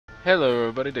Hello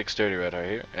everybody, Dexterity Red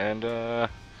here, and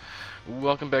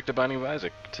welcome back to Binding of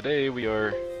Isaac. Today we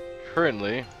are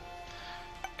currently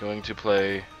going to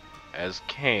play as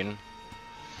Cain,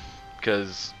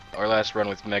 because our last run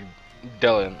with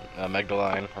Magdalene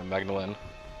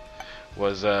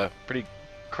was pretty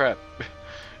crap.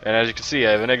 And as you can see,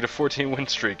 I have a negative 14 win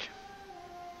streak.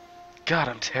 God,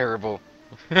 I'm terrible.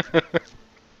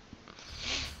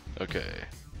 Okay.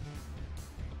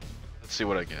 Let's see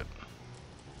what I get.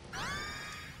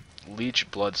 Leech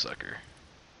Bloodsucker.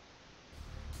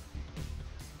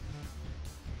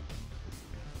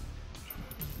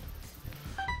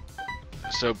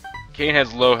 So, Cain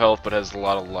has low health but has a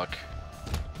lot of luck.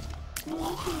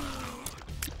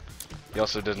 He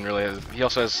also doesn't really have, he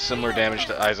also has similar damage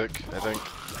to Isaac, I think.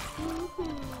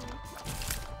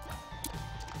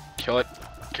 Kill it.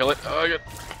 Kill it. Oh, good.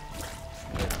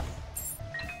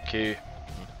 Key.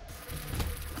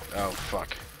 Oh,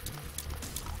 fuck.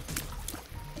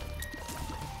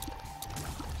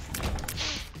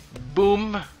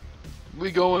 Boom.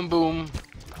 We going boom.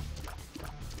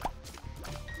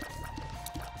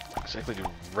 Exactly do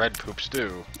red poops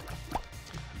do?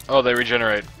 Oh, they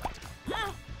regenerate.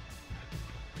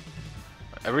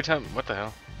 Every time. What the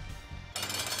hell?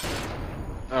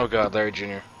 Oh god, Larry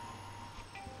Jr.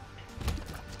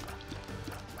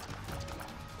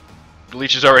 The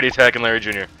leech is already attacking Larry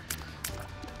Jr.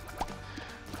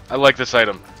 I like this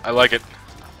item. I like it.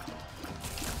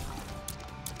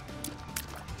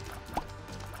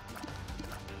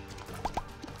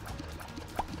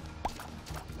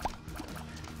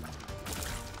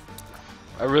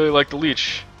 I really like the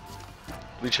leech.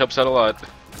 Leech helps out a lot.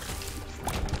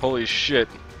 Holy shit.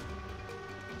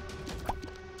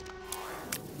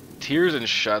 Tears and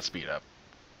shot speed up.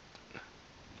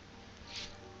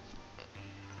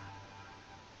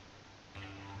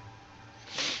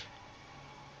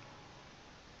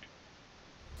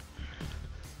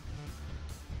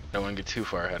 Don't want to get too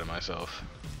far ahead of myself.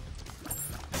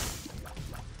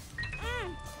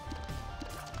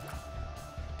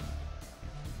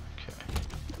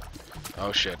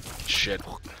 Oh shit. Shit.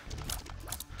 There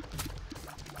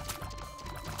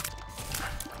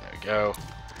we go.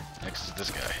 Next is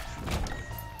this guy.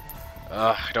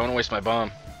 I don't want to waste my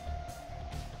bomb.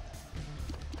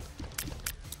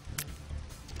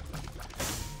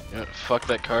 You know what? Fuck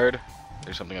that card.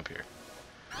 There's something up here.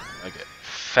 Okay.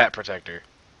 Fat protector.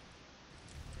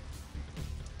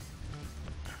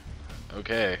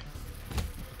 Okay.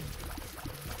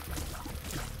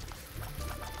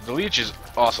 The leech is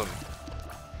awesome.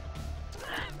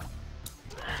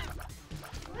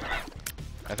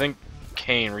 I think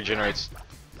Cain regenerates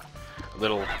a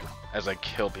little as I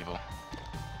kill people.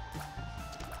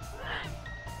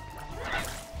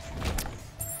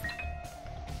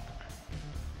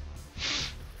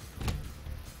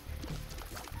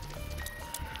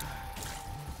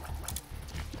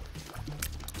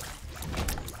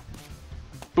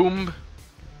 Boom.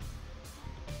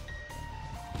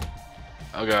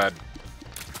 Oh god.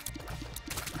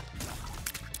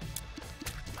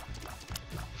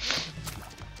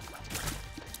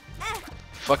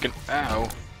 Fucking ow.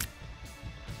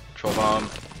 Troll bomb.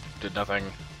 Did nothing.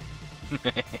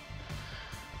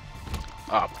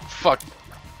 Ah, fuck.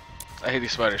 I hate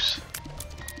these spiders.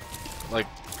 Like,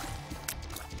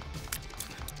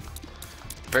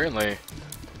 apparently,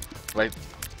 if I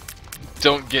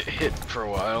don't get hit for a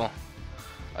while,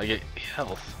 I get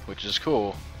health, which is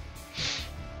cool.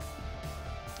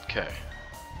 Okay.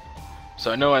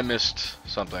 So I know I missed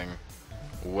something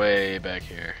way back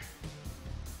here.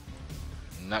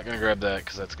 Not gonna grab that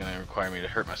because that's gonna require me to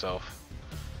hurt myself.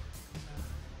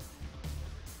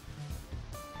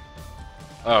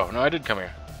 Oh, no, I did come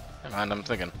here. Never mind, I'm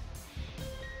thinking.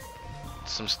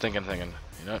 Some stinking thinking.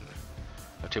 You know what?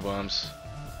 I have 2 bombs.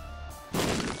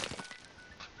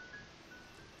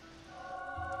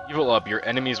 Evil up, your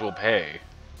enemies will pay.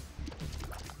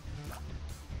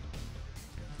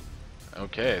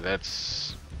 Okay,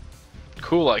 that's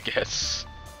cool, I guess.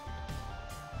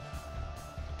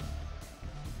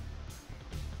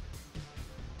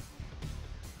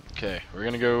 Okay, we're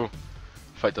gonna go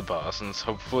fight the boss and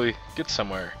hopefully get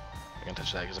somewhere. I can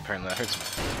touch that because apparently that hurts me.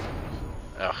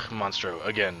 Ugh, Monstro,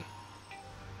 again.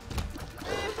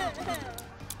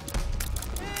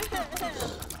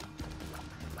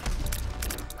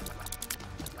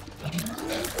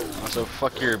 Also,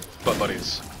 fuck your butt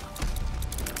buddies.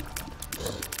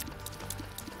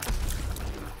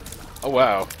 Oh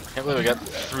wow, can't believe I got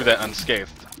through that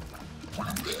unscathed.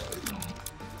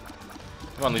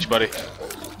 Come on, leech buddy.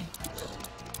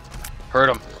 Hurt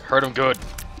him. Hurt him good.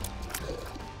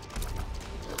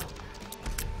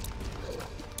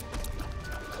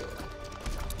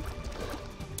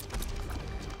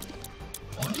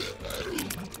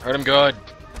 Hurt him good.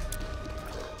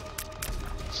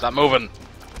 Stop moving.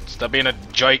 Stop being a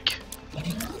jike.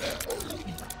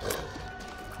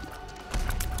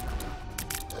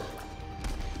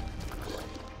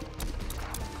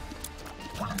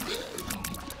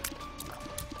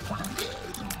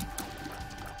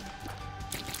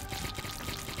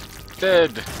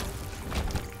 Dead.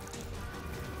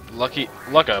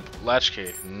 Luck up.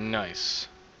 Latchkey. Nice.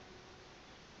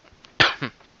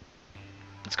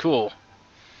 It's cool.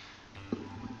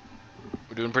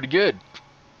 We're doing pretty good.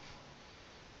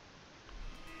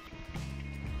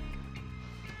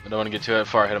 I don't want to get too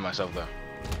far ahead of myself though.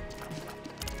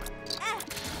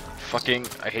 Fucking,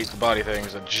 I hate the body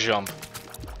things that jump.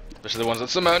 Especially the ones that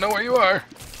somehow know where you are.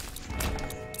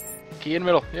 Key in the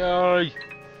middle. Yay! I'll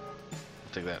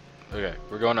take that. Okay,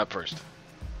 we're going up first.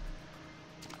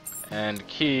 And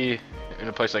key in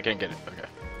a place I can't get it. Okay.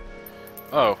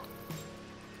 Oh.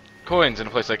 Coins in a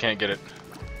place I can't get it.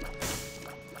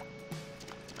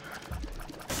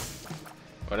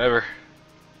 Whatever.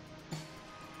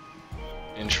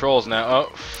 In trolls now.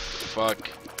 Oh, fuck.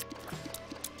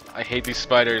 I hate these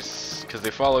spiders because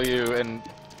they follow you and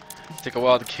take a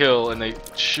while to kill and they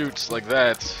shoot like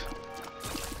that.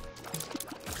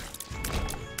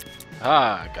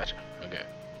 Ah, gotcha. Okay.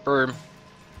 Burn.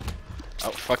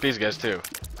 Oh, fuck these guys too.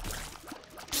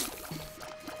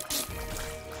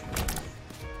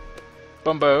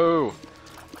 Bumbo!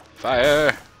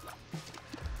 Fire!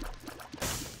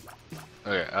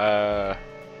 Okay,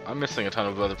 I'm missing a ton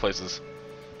of other places.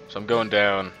 So I'm going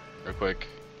down real quick.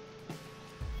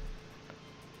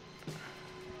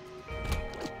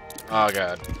 Oh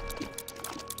god.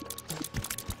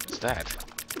 What's that?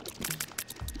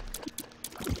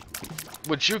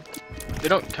 Would you... They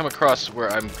don't come across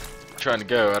where I'm trying to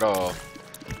go at all.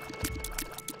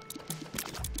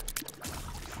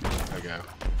 There we go.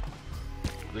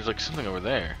 There's like something over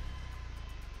there.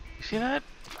 You see that?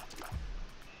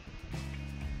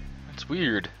 That's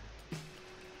weird.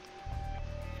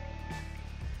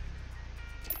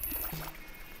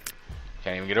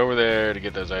 Can't even get over there to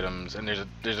get those items. And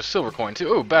there's a silver coin too.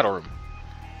 Oh, battle room.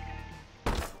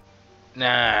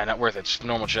 Nah, not worth it. Just a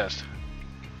normal chest.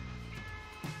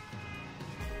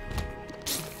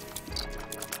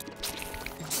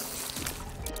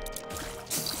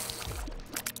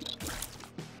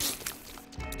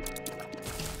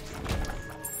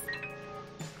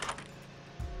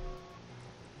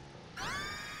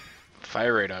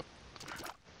 Fire rate up.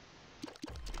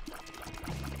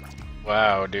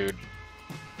 Wow, dude.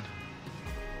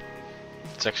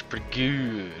 It's actually pretty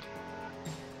good.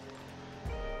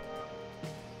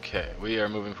 Okay, we are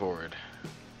moving forward.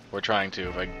 We're trying to,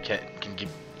 if I can keep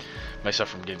myself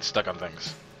from getting stuck on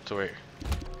things. So wait.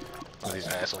 Oh, these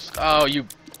assholes. Oh, you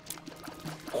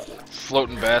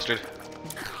floating bastard.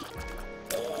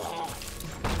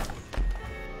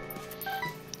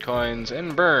 Coins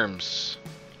and berms.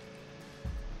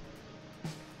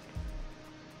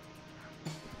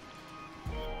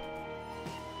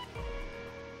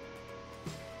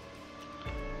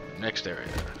 Next area.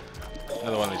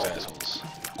 Another one of these assholes.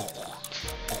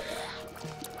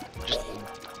 Just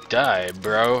die,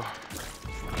 bro.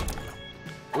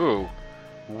 Ooh.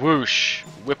 Whoosh.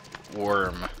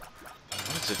 Whipworm.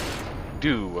 What does it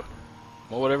do?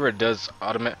 Well, whatever it does,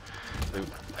 automate.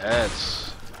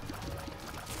 That's.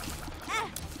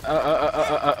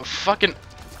 Fucking.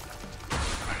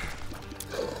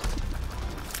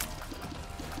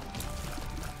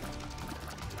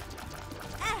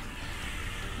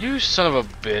 You son of a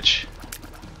bitch.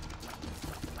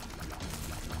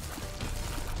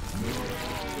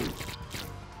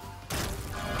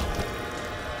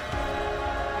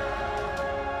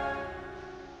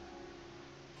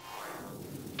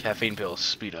 Caffeine pills,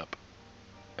 speed up.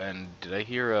 And did I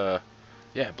hear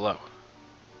yeah, blow.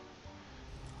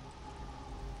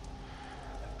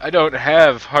 I don't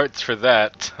have hearts for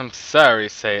that. I'm sorry,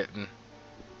 Satan.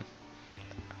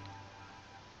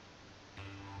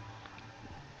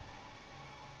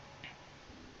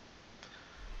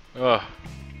 Ugh.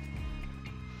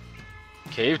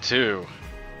 Cave 2.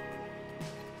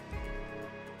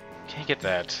 Can't get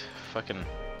that. Fucking.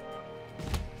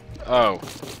 Oh.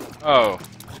 Oh.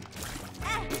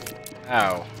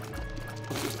 Ow.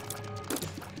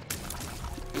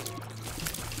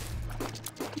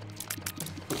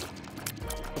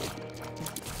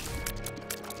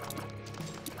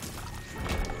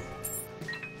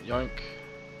 Yoink.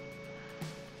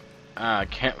 Ah, I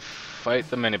can't fight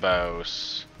the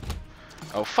mini-boss.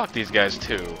 Oh, fuck these guys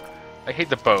too. I hate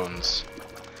the bones.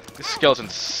 These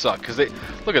skeletons suck, because they...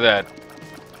 Look at that.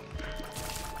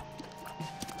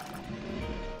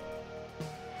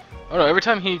 Oh no, every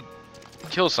time he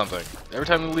kills something. Every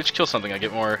time the leech kills something, I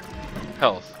get more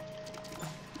health.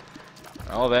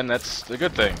 Oh, then that's a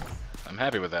good thing. I'm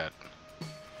happy with that.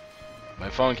 My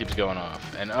phone keeps going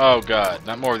off. And oh god,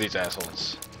 not more of these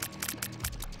assholes.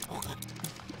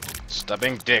 Stop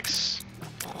being dicks.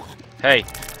 Hey!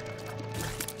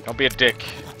 Don't be a dick.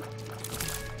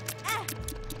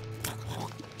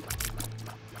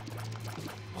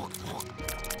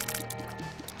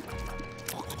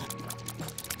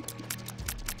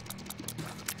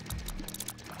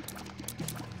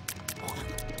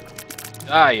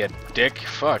 Ah, you dick.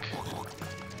 Fuck.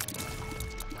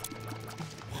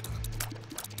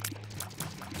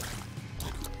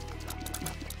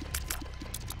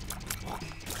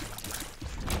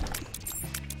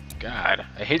 God,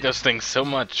 I hate those things so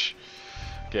much.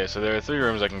 Okay, so there are 3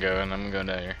 rooms I can go in. I'm going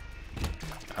down here.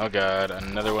 Oh god,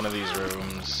 another one of these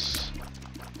rooms.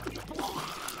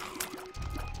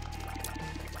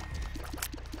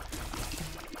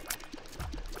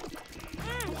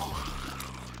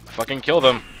 Fucking kill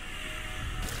them.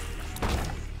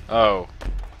 Oh.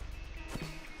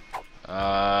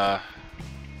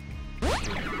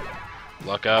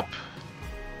 Luck up.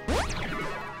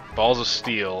 Balls of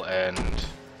steel and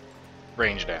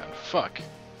range down. Fuck.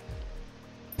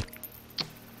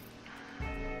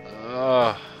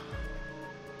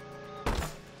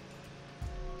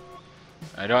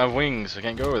 I don't have wings. I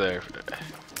can't go over there.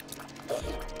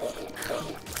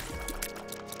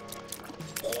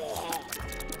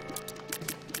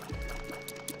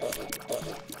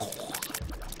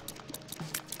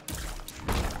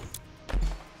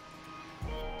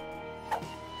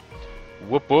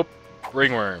 Whoop whoop.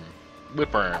 Ringworm.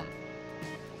 Whipworm.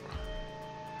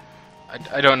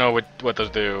 I don't know what those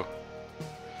do.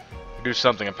 They do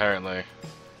something apparently.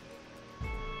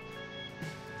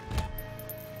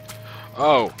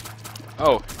 Oh.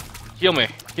 Oh. Heal me.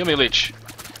 Heal me, leech.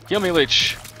 Heal me,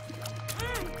 leech.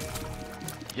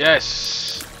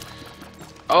 Yes.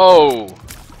 Oh.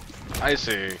 I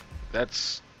see.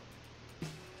 That's...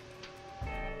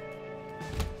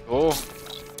 Oh.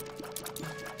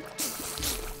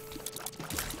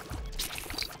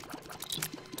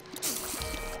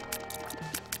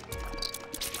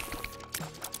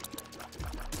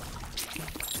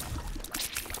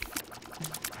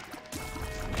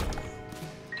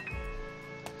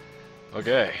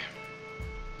 Okay.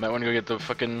 Might want to go get the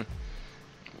fucking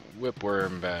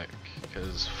whipworm back,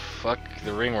 because fuck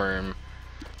the ringworm.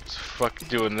 It's fuck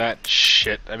doing that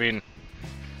shit. I mean,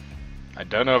 I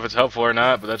don't know if it's helpful or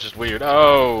not, but that's just weird.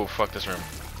 Oh, fuck this room.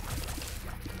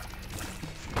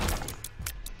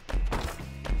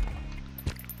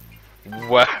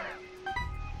 What?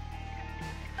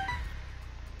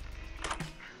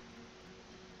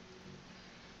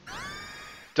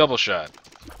 Double shot.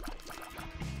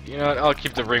 You know what, I'll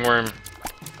keep the ringworm.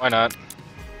 Why not?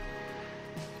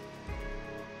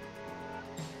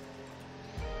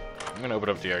 I'm gonna open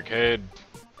up the arcade.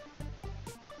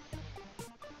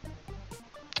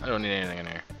 I don't need anything in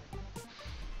here.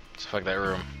 Let's fuck that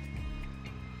room.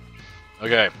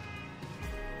 Okay.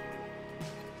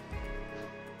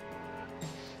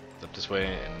 Up this way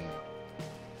and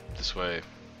this way.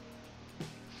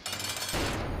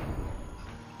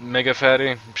 Mega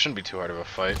fatty. Shouldn't be too hard of a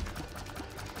fight.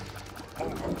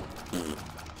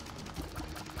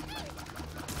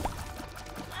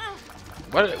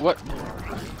 What?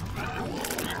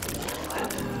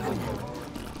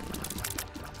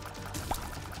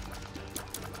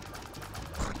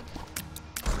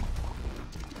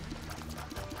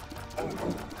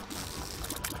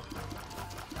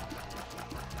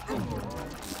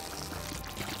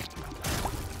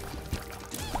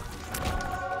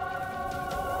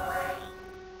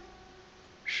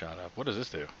 Shut up. What does this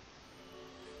do?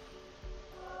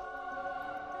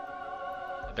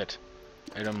 A bit.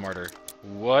 Item martyr.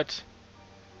 What?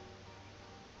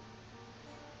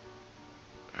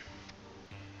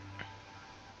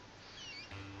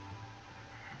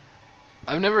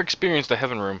 I've never experienced a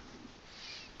heaven room.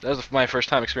 That was my first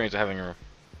time experiencing a heaven room.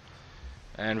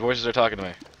 And voices are talking to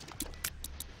me.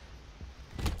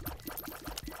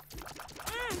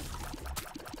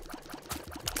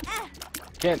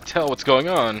 Can't tell what's going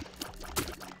on.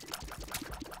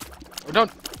 Oh,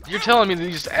 don't... You're telling me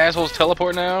these assholes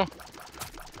teleport now?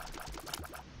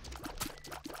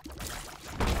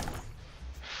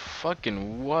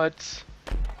 Fucking what?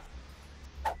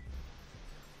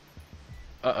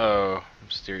 Uh-oh.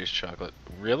 Mysterious chocolate.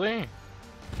 Really?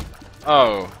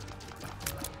 Oh.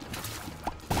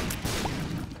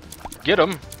 Get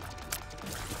him.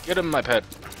 Get him, my pet.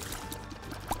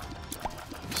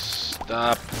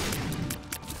 Stop.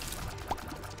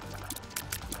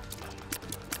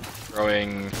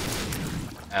 Throwing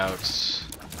Outs.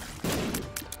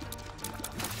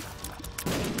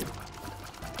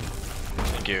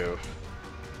 Thank you.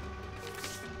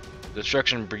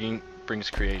 Destruction brings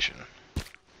creation.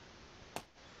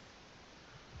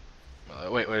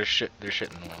 Wait, there's shit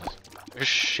in the walls. There's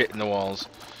shit in the walls.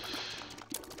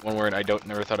 One word I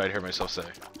never thought I'd hear myself say.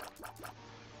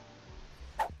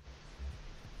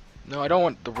 No, I don't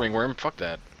want the ringworm. Fuck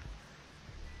that.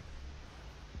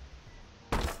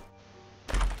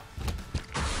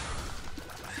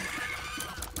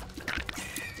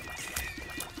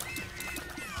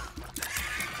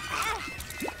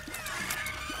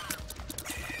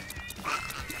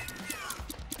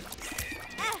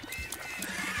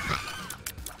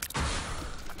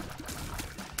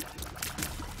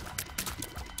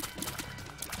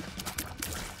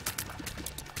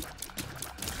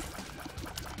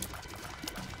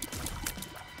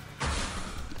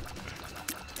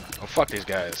 Oh, fuck these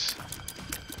guys.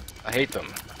 I hate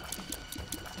them.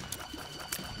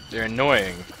 They're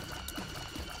annoying.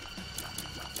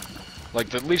 Like,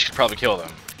 the leech could probably kill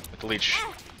them. If the leech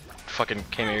fucking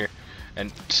came here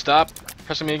and stop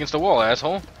pressing me against the wall,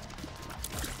 asshole.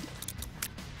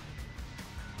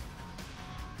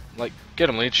 Like, get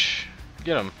him, leech.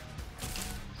 Get him.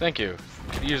 Thank you.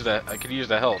 I could use that. I could use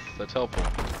that health. That's helpful.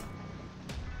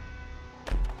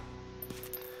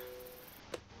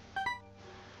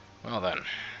 Well then,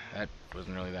 that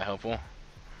wasn't really that helpful.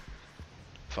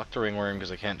 Fuck the ringworm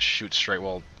because I can't shoot straight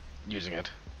while using it.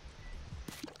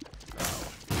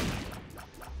 Oh.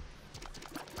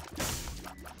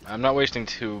 I'm not wasting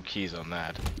 2 keys on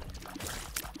that.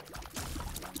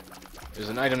 There's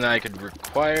an item that I could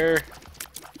require.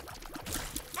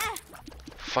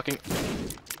 Fucking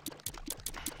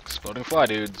exploding fly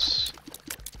dudes.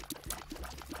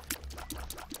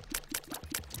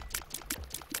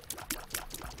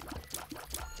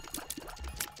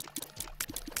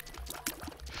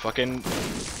 Fucking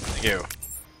thank you.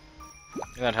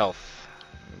 Give me that health.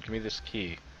 Give me this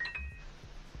key.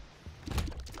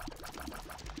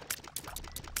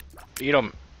 Eat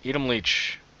 'em. Eat 'em,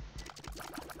 leech.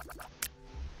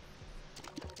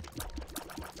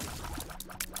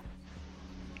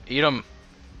 Eat 'em.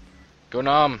 Go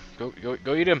nom.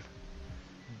 Go eat him.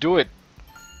 Do it.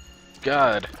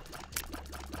 God.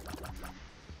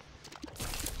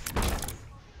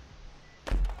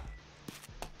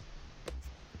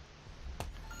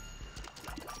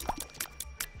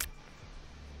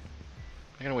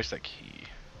 I'm gonna waste that key.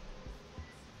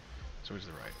 So where's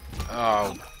the right?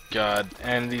 Oh god,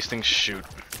 and these things shoot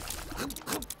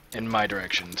in my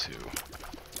direction too.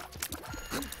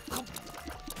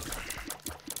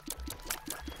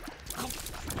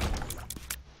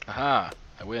 Aha!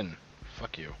 I win.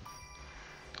 Fuck you.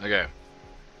 Okay.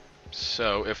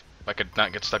 So if I could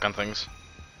not get stuck on things,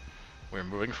 we're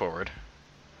moving forward.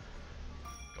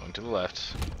 Going to the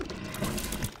left.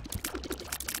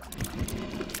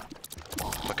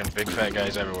 Fucking big fat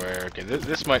guys everywhere. Okay,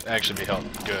 this might actually be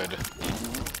good.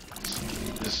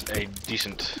 This is a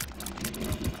decent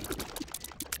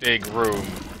big room.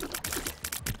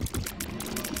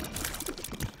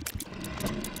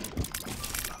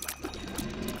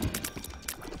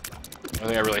 The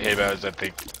thing I really hate about it is that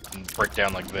they break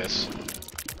down like this.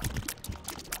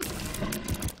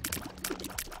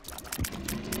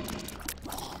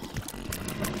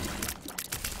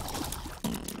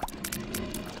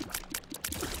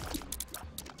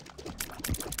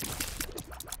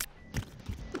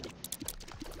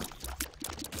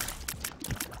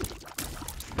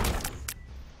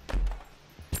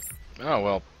 Oh,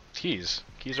 well, keys.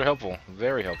 Keys are helpful.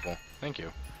 Very helpful. Thank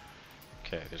you.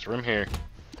 Okay, there's room here.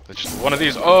 There's just one of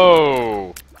these.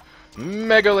 Oh!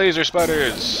 Mega laser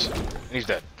spiders! And he's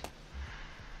dead.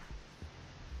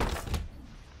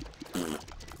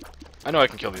 I know I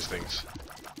can kill these things.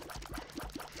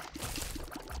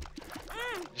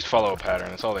 Just follow a pattern,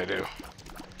 that's all they do.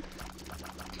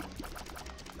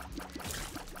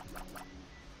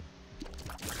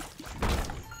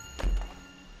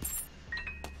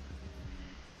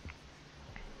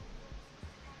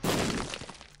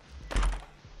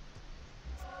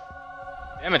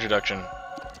 Damage reduction.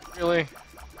 Really?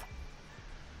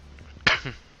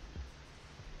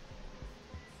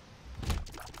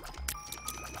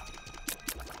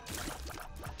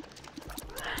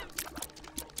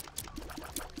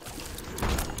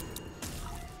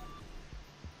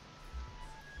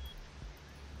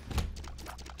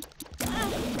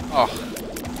 Oh.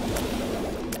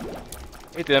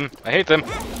 Hate them. I hate them.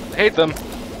 I hate them.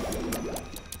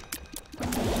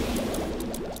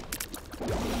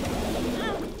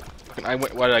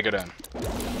 Why did I go down?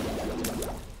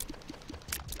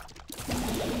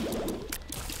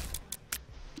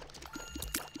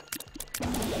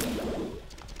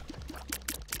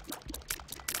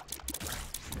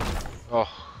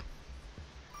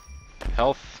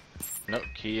 health. Nope,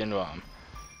 key and bomb.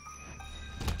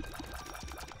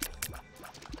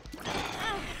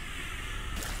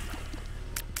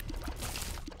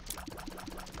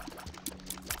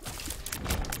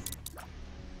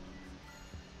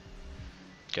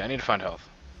 Okay, I need to find health.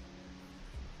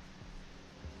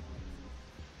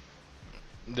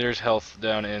 There's health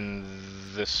down in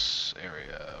this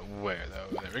area. Where,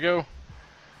 though? There we go.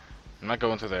 I'm not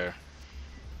going through there.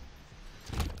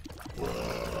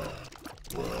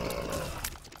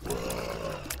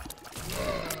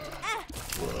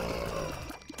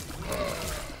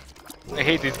 I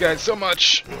hate these guys so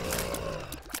much!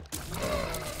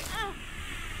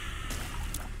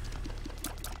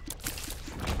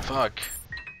 Fuck.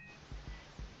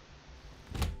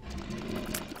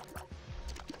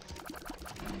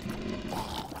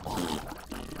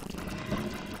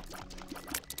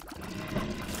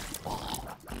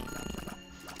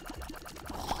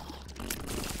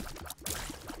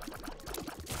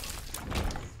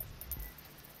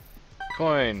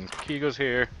 Coin. Key goes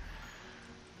here.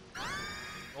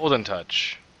 Golden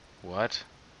touch. What?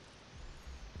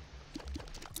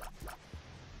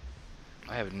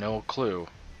 I have no clue.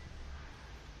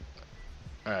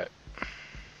 Alright.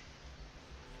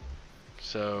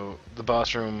 So, the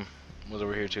boss room was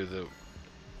over here to the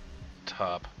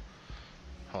top.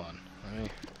 Hold on. Let me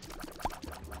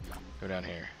go down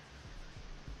here.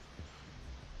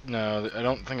 No, I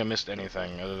don't think I missed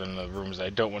anything other than the rooms I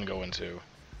don't want to go into.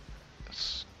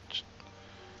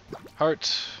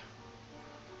 Heart.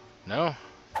 No?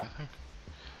 Nothing?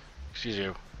 Excuse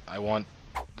you. I want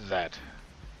that.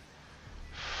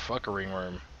 Fuck a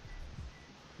ringworm.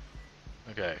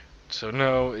 Okay. So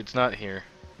no, it's not here.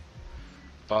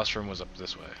 Boss room was up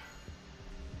this way.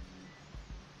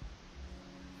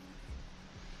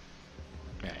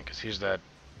 Yeah, because here's that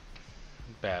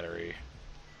battery.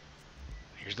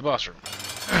 Here's the boss room.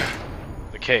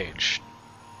 The cage.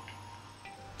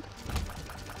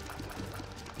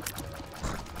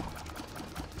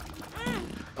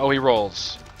 Oh, he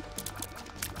rolls.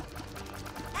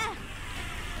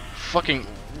 Fucking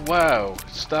wow.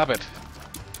 Stop it.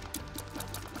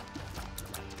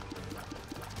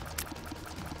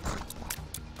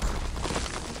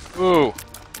 Ooh.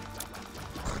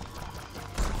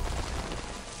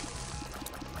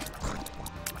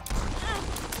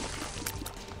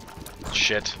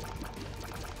 Shit.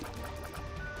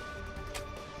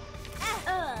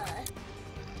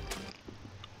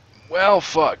 Well,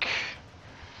 fuck.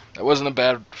 That wasn't a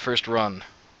bad first run.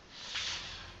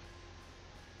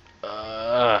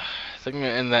 I think I'm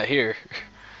gonna end that here.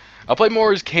 I'll play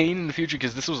more as Cain in the future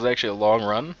because this was actually a long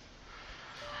run.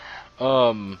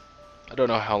 I don't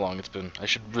know how long it's been. I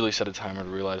should really set a timer to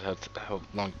realize how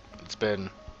long it's been.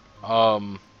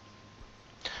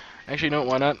 Actually, no,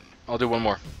 why not? I'll do one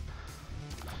more.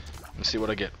 Let's see what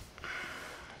I get.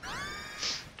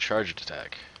 Charged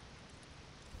attack.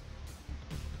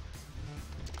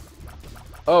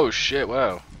 Oh shit,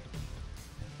 wow.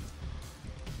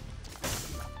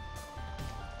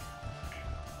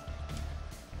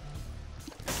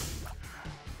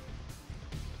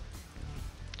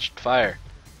 Fire.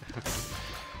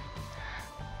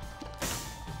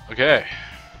 Okay.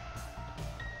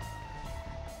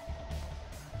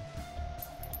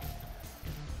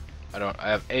 I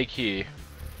have a key.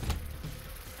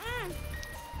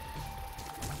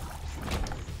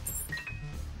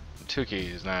 Two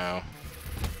keys now.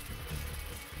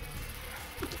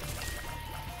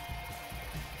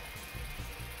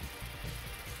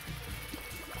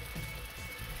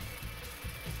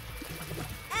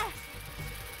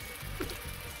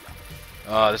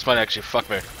 This might actually fuck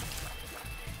me.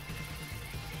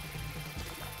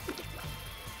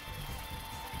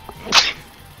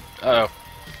 Uh-oh.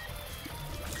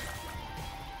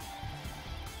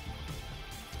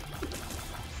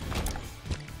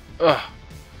 Ugh.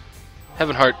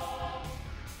 Heaven heart.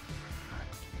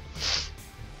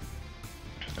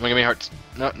 Am I gonna be hearts?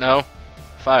 No, no.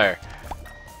 Fire.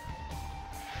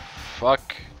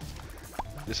 Fuck.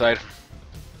 This side.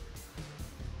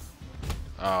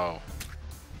 Oh.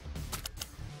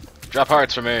 Drop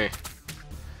hearts for me.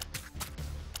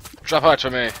 Drop hearts for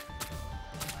me.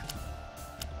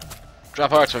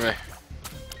 Drop hearts for me.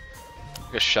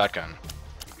 Get a shotgun.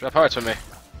 Drop hearts for me.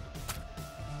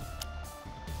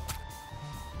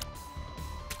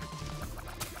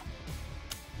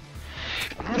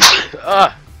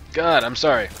 Ah! God, I'm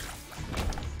sorry.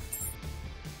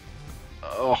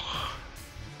 Oh.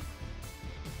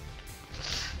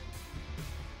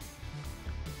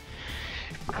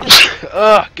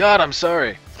 Oh, God, I'm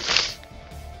sorry.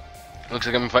 Looks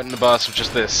like I'm fighting the boss with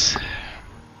just this.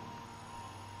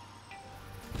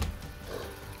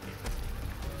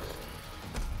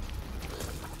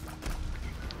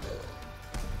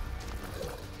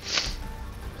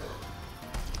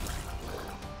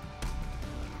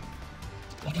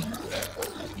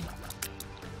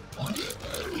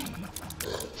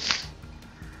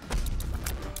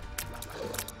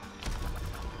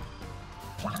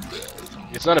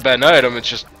 It's not a bad item, it's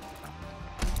just...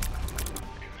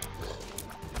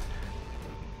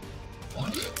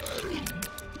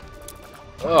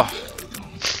 Oh.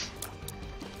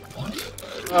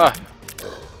 Ah.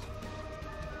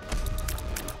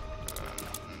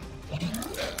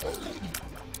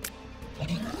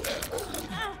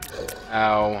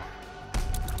 Ow.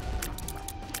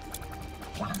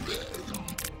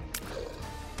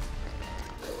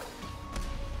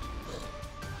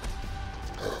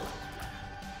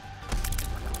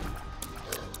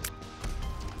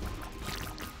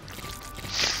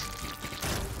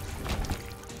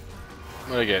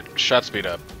 What do I get? Shot speed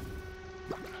up.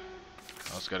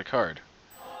 I also got a card.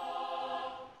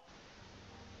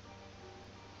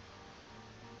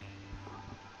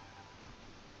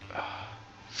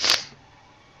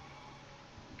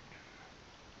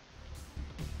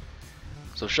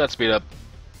 So shot speed up.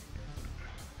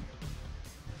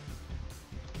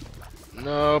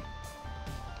 Nope.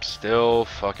 Still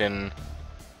fucking...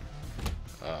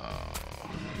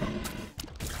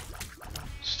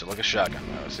 Still like a shotgun.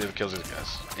 Let's see if it kills these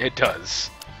guys. It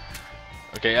does.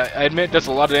 Okay, I admit it does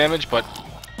a lot of damage, but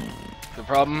the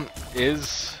problem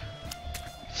is...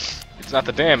 It's not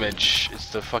the damage,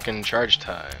 it's the fucking charge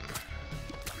time.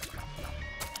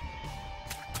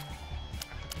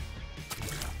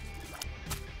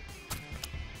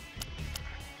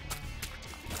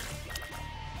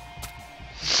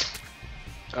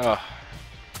 Oh.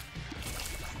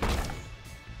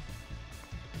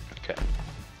 Okay.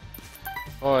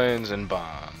 Coins and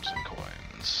bombs and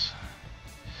coins.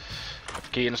 Put the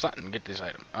key in the slot and get this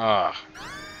item. Ah.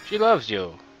 She loves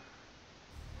you.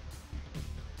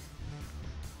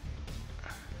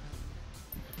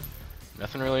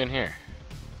 Nothing really in here.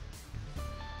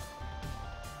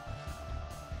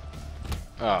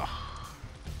 Oh.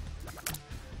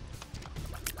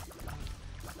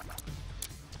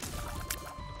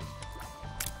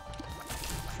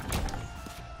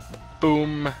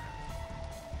 Boom.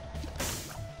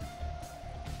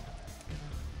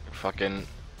 Fucking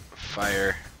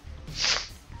fire.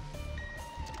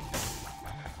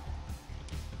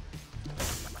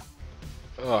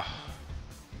 Ugh.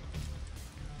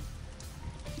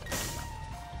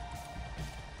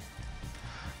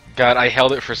 God, I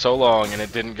held it for so long and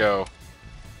it didn't go.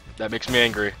 That makes me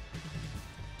angry.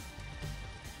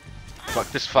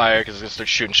 Fuck this fire, because it's gonna start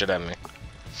shooting shit at me.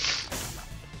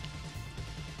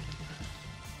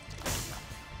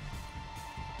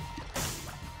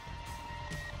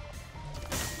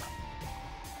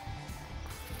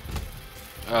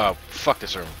 Oh, fuck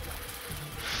this room.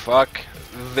 Fuck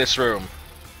this room.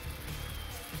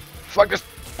 Fuck this.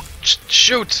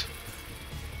 Shoot!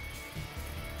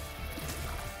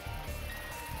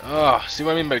 Oh, see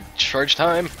what I mean by charge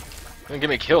time? It's gonna get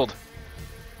me killed.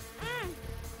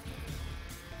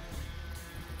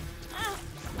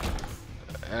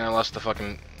 And I lost the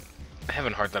fucking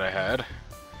heaven heart that I had.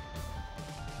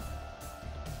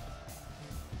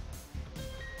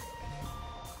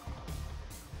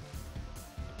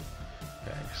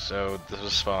 Okay, so this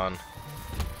was spawn.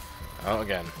 Oh,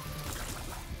 again.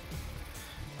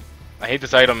 I hate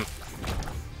this item.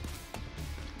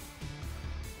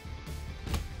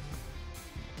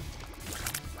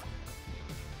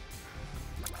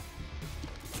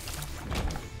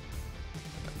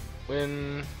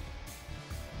 Win.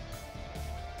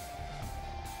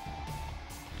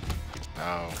 Oh.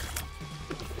 I'll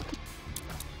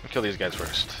kill these guys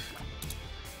first.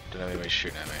 Don't have anybody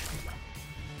shooting at me.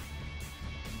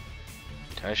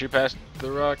 Can I shoot past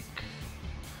the rock?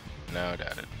 No,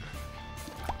 doubt it.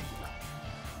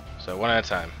 So one at a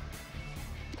time.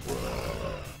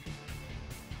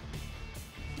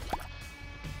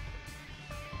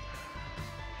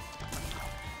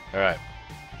 Alright.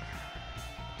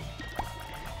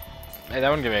 Hey, that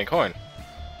one gave me a coin.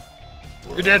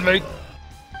 You're dead, mate!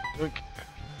 Look.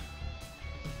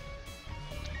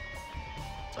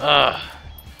 Ah.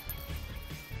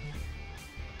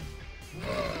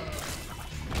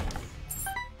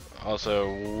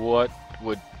 Also, what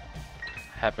would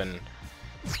happen?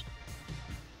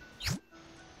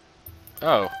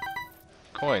 Oh.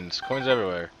 Coins. Coins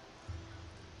everywhere.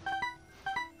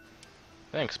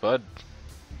 Thanks, bud.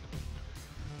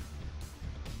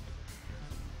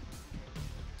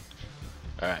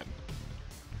 Alright.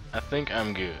 I think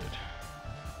I'm good.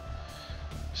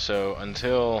 So,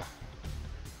 until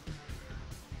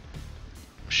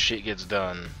shit gets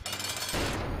done,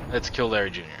 let's kill Larry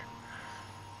Jr.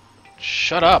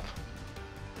 Shut up!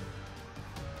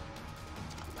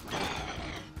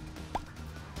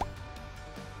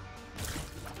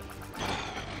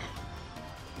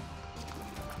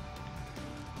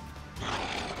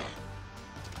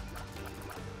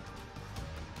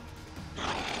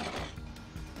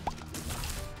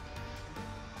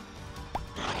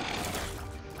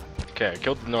 Okay, I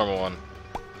killed the normal one.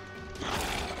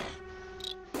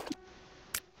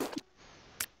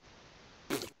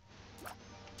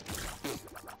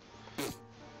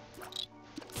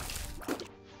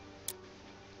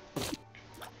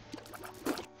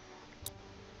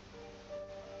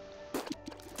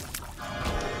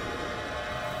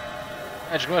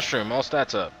 Magic mushroom, all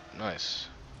stats up. Nice.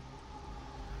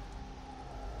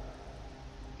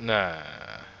 Nah.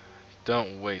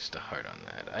 Don't waste a heart on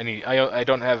that. I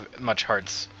don't have much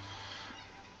hearts.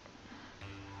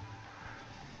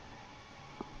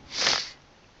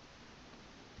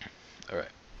 Alright.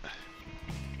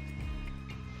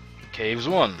 Caves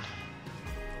 1.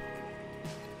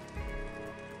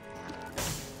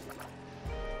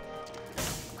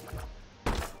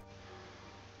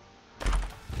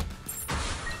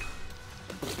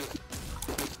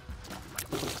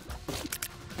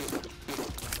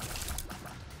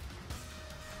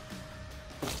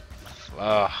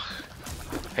 Ugh.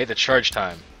 Hate the charge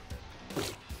time.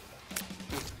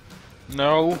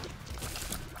 No.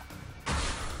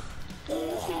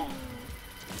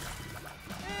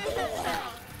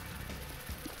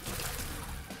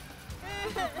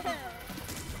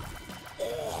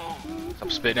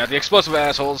 Stop spitting out the explosive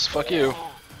assholes. Fuck you.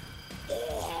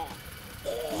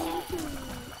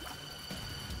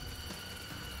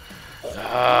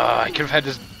 I could have had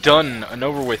this done and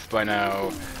over with by now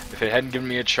if it hadn't given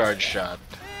me a charge shot.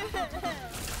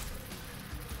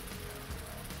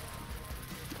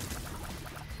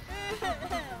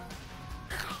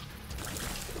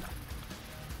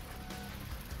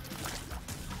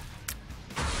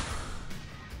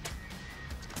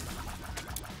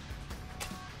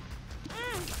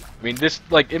 I mean, this,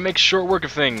 like, it makes short work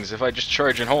of things if I just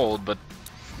charge and hold, but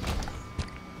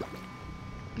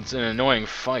it's an annoying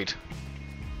fight.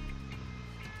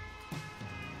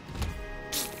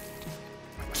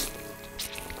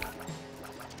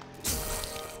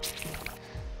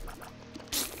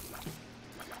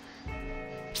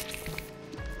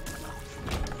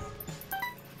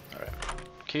 Alright.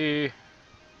 Key.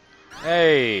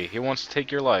 Hey, he wants to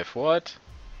take your life. What?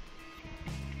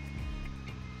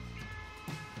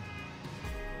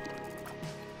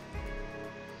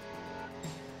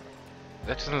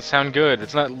 That doesn't sound good.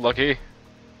 It's not lucky.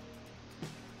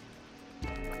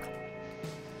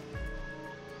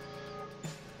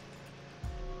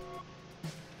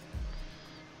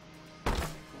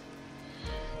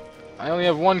 I only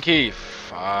have one key.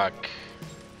 Fuck.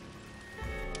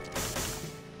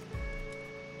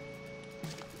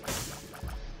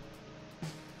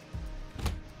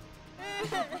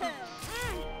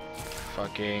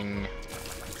 Fucking...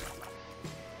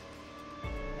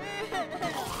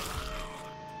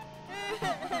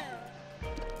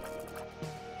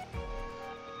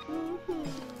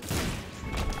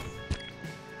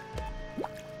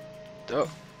 Oh,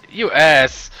 you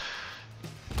ass!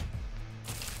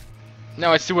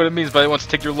 Now I see what it means by it wants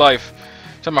to take your life.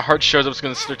 Every time my heart shows up, it's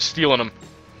gonna start stealing them.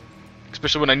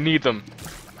 Especially when I need them.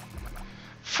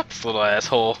 Fuck this little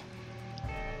asshole.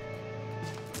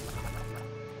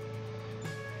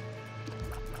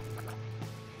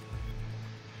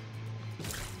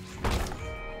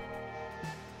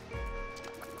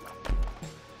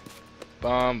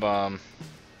 Bomb.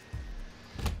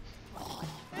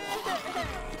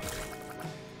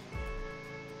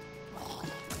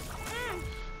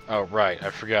 Oh, right,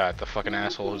 I forgot. The fucking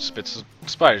asshole who spits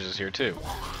spiders is here, too.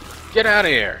 Get out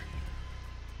of here!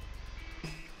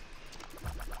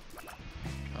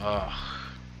 Ugh.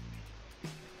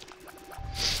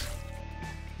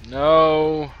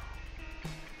 No!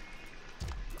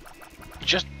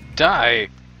 Just die!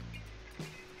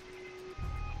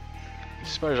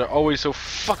 These spiders are always so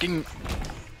fucking...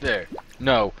 There.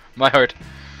 No. My heart.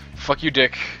 Fuck you,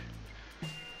 dick.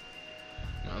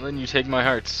 No, then you take my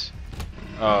hearts.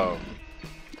 Oh.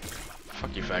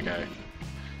 Fuck you, fat guy.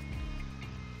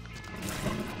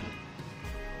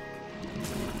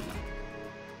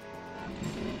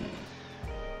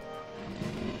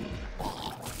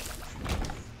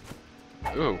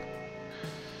 Ooh.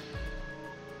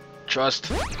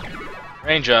 Trust.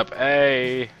 Range up.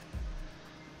 Hey.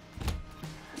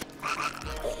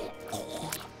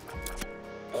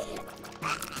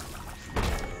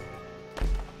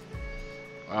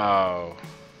 Oh.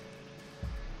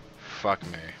 Fuck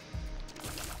me.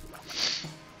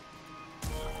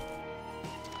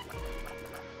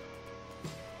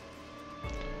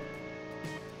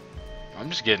 I'm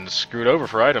just getting screwed over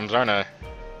for items, aren't I?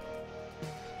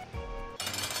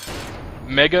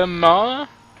 Mega Ma?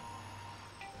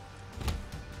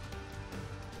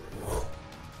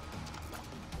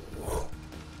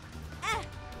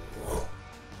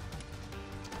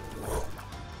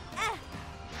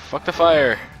 Fuck the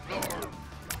fire.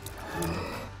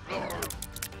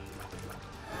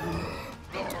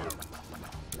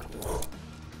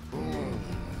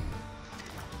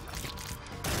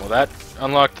 Well, that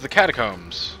unlocked the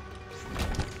catacombs.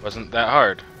 Wasn't that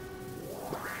hard.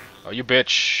 Oh, you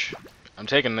bitch. I'm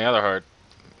taking the other heart.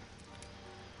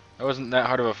 That wasn't that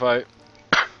hard of a fight.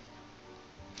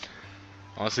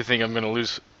 Honestly think I'm gonna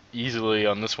lose easily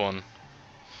on this one.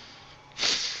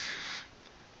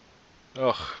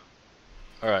 Ugh.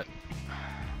 Alright.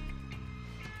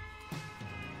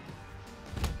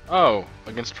 Oh,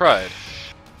 against Pride.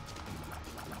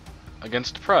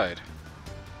 Against Pride.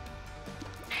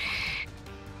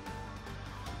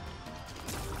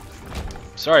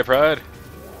 Sorry, Pride.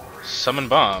 Summon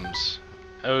bombs.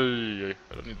 Oh, I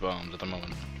don't need bombs at the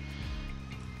moment.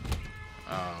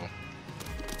 Oh.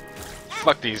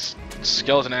 Fuck these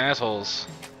skeleton assholes.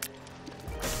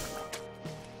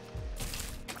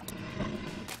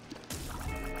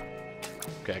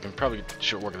 Okay, I can probably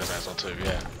short work with this asshole too,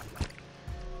 yeah.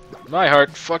 My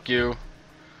heart, fuck you.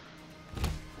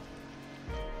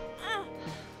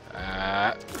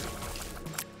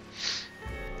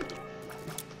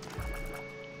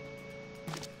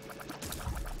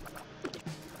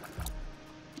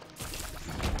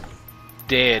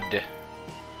 Dead.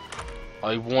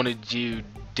 I wanted you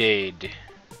dead.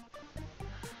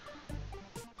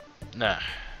 Nah.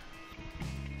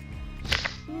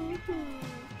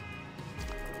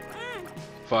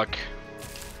 Fuck.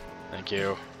 Thank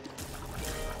you.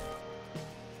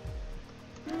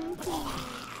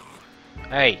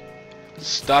 Hey,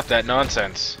 stop that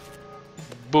nonsense.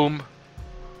 Boom.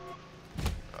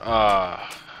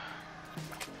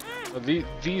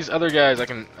 These other guys I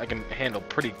can handle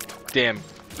pretty damn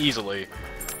easily.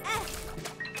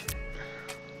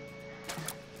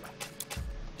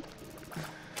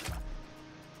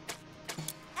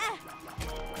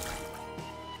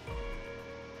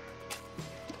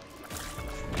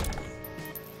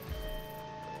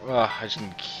 I just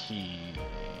need key.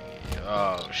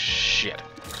 Oh shit.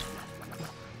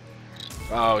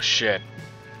 Oh shit.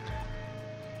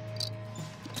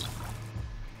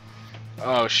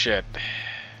 Oh shit.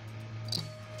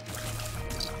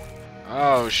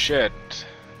 Oh shit.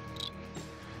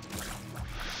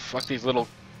 Fuck these little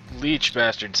leech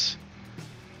bastards.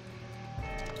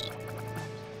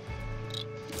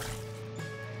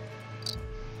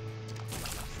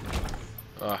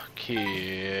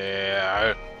 Key.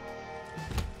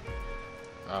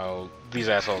 Oh, these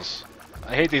assholes.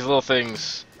 I hate these little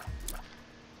things.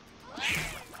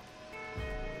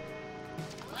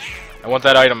 I want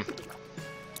that item.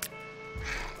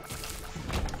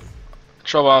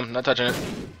 Control bomb, not touching it.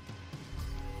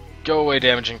 Go away,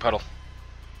 damaging puddle.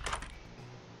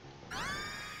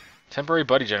 Temporary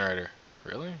buddy generator.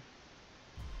 Really?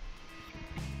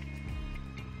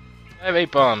 I have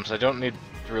 8 bombs. I don't need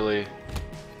really...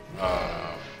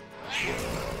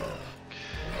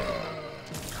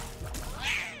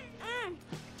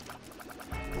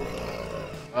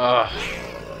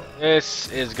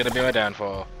 This is gonna be my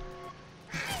downfall.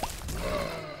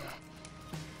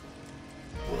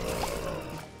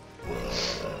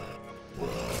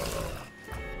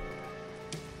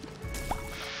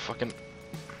 Fucking...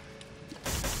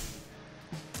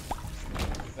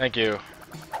 Thank you.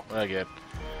 What do I get?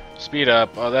 Speed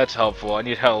up. Oh, that's helpful. I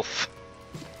need health.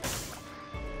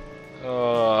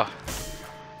 Oh,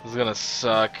 this is gonna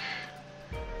suck.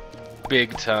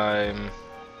 Big time.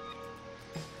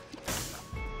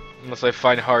 Unless I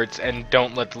find hearts and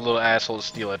don't let the little assholes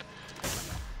steal it.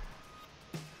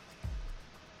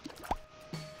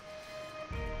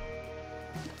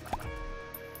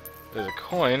 There's a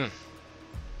coin.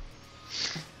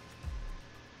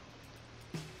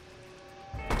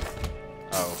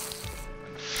 Oh.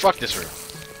 Fuck this room.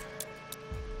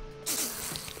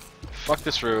 Fuck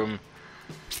this room.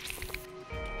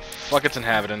 Fuck its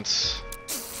inhabitants.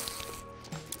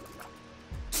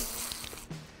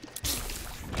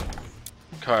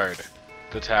 Card.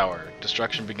 The tower.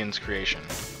 Destruction begins creation.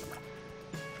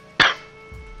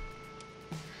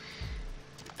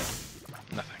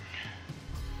 Nothing.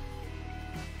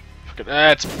 Fuck it.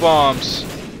 That's bombs!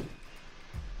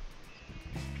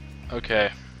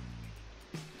 Okay.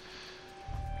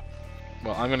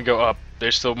 Well, I'm gonna go up.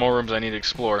 There's still more rooms I need to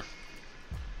explore.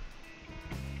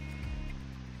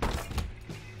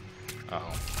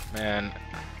 Oh, man.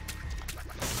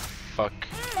 Fuck.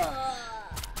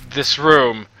 This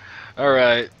room.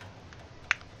 Alright.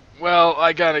 Well,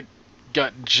 I kinda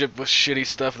got gypped with shitty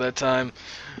stuff that time.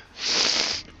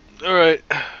 Alright.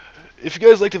 If you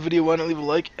guys liked the video, why not leave a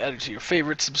like, add it to your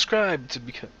favorites, subscribe to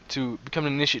become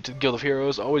an initiate to the Guild of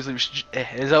Heroes. Always leave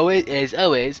as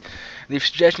always, leave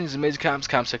suggestions and amazing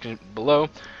comment section below.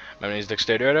 My name is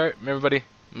Dexterity. Everybody,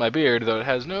 my beard, though it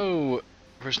has no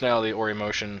personality or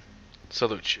emotion,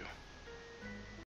 salute you.